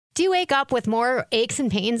Do you wake up with more aches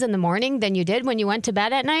and pains in the morning than you did when you went to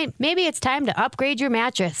bed at night? Maybe it's time to upgrade your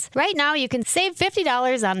mattress. Right now, you can save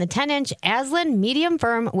 $50 on the 10-inch Aslan Medium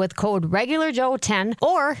Firm with code REGULARJOE10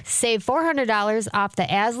 or save $400 off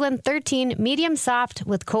the Aslan 13 Medium Soft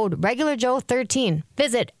with code REGULARJOE13.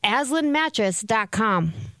 Visit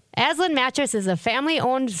aslanmattress.com. Aslan Mattress is a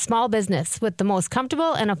family-owned small business with the most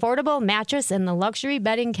comfortable and affordable mattress in the luxury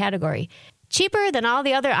bedding category. Cheaper than all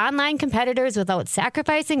the other online competitors without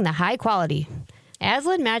sacrificing the high quality.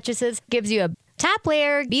 Aslan Mattresses gives you a top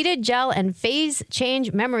layer, beaded gel, and phase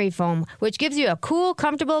change memory foam, which gives you a cool,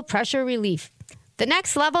 comfortable pressure relief. The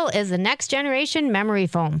next level is the next generation memory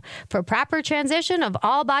foam for proper transition of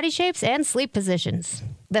all body shapes and sleep positions.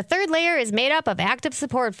 The third layer is made up of active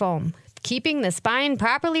support foam, keeping the spine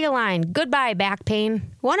properly aligned. Goodbye, back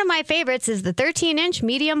pain. One of my favorites is the 13-inch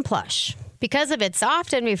medium plush, because of its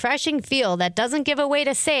soft and refreshing feel that doesn't give away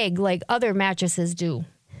to sag like other mattresses do.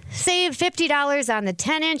 Save $50 on the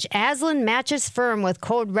 10-inch Aslan Mattress Firm with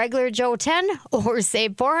code REGULARJOE10 or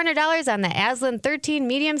save $400 on the Aslan 13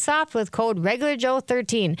 Medium Soft with code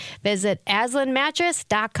REGULARJOE13. Visit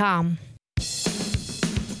aslanmattress.com.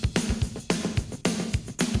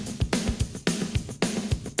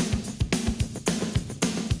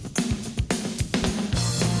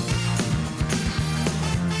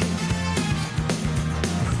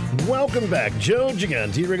 Welcome back. Joe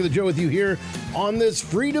Gigante, Regular Joe with you here on this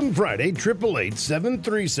Freedom Friday.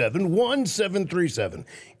 888-737-1737.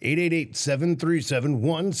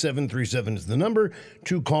 888-737-1737 is the number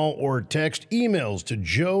to call or text. Emails to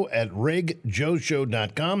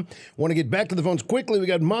joe@regjoeshow.com. Want to get back to the phones quickly. We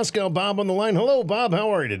got Moscow Bob on the line. Hello, Bob. How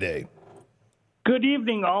are you today? Good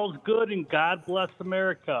evening. All's good, and God bless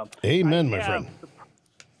America. Amen, my friend.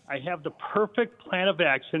 I have the perfect plan of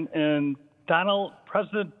action, and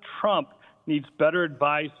President Trump needs better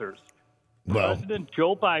advisors. Well, President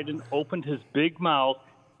Joe Biden opened his big mouth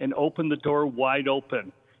and opened the door wide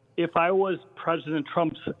open. If I was President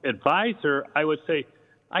Trump's advisor, I would say,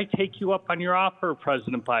 I take you up on your offer,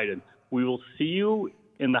 President Biden. We will see you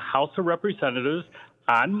in the House of Representatives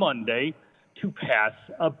on Monday to pass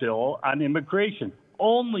a bill on immigration.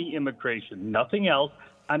 Only immigration, nothing else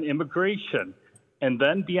on immigration. And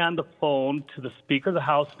then be on the phone to the Speaker of the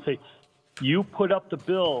House and say, you put up the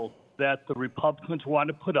bill that the Republicans want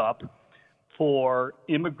to put up for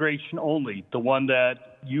immigration only, the one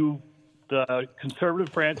that the conservative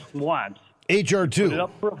branch wants. H.R. 2. Put it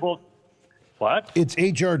up for a vote. What? It's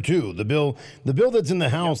H.R. 2. The bill that's in the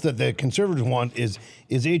House that the conservatives want is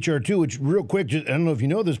H.R. 2, which, real quick, I don't know if you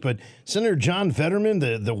know this, but Senator John Fetterman,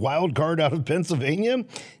 the wild card out of Pennsylvania,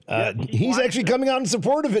 he's actually coming out in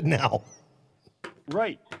support of it now.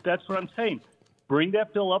 Right. That's what I'm saying. Bring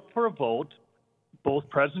that bill up for a vote. Both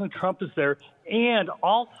President Trump is there, and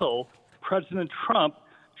also President Trump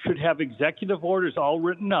should have executive orders all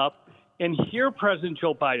written up. And here, President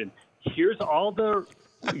Joe Biden, here's all the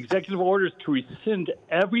executive orders to rescind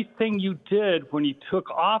everything you did when you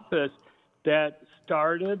took office that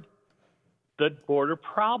started the border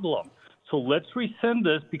problem. So let's rescind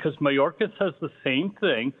this because Mayorkas says the same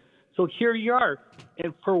thing. So here you are.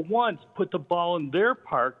 And for once, put the ball in their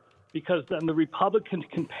park, because then the Republicans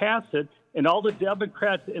can pass it, and all the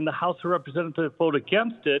Democrats in the House of Representatives vote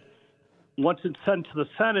against it. Once it's sent to the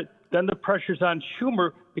Senate, then the pressure's on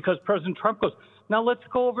Schumer because President Trump goes, now let's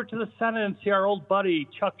go over to the Senate and see our old buddy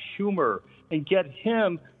Chuck Schumer and get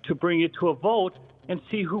him to bring it to a vote and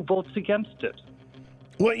see who votes against it.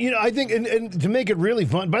 Well, I think, and to make it really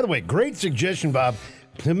fun, by the way, great suggestion, Bob.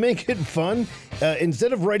 To make it fun,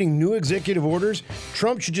 instead of writing new executive orders,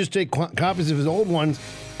 Trump should just take copies of his old ones,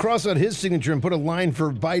 cross out his signature, and put a line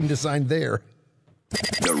for Biden to sign there.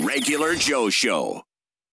 The Regular Joe Show.